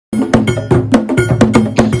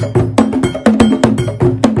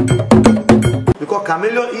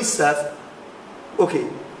chameleon itself, okay,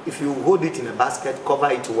 if you hold it in a basket, cover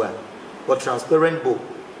it well, or transparent bowl,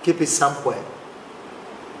 keep it somewhere,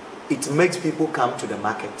 it makes people come to the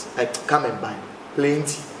market, come and buy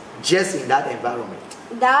plenty, just in that environment.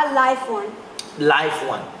 That live one. Live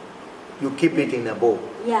one. You keep it in a bowl.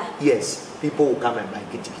 Yeah. Yes, people will come and buy.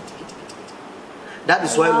 That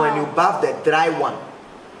is why when you buy the dry one,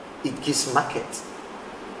 it gives market.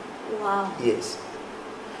 Wow. Yes.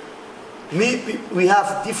 We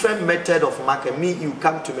have different method of market. You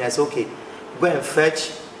come to me, I say, okay, go and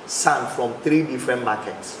fetch sand from 3 different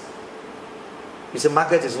markets. You say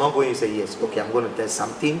market is not going, you say yes. Okay, I'm going to test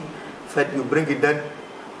something. First you bring it, then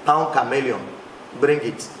pound chameleon, bring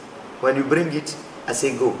it. When you bring it, I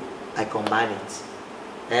say go. I combine it.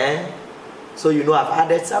 So you know I've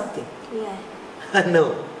added something. Yeah.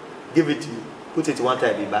 No, give it to you. Put it one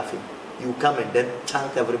time in bathroom. You come and then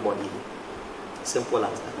chunk everybody. Simple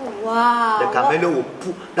as that. Wow. The chameleon will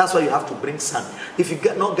pull. That's why you have to bring sand. If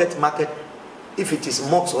you not get market, if it is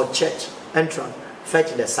mosque or church entrance,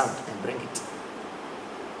 fetch the sand and bring it.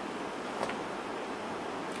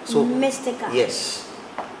 So mystical. Yes.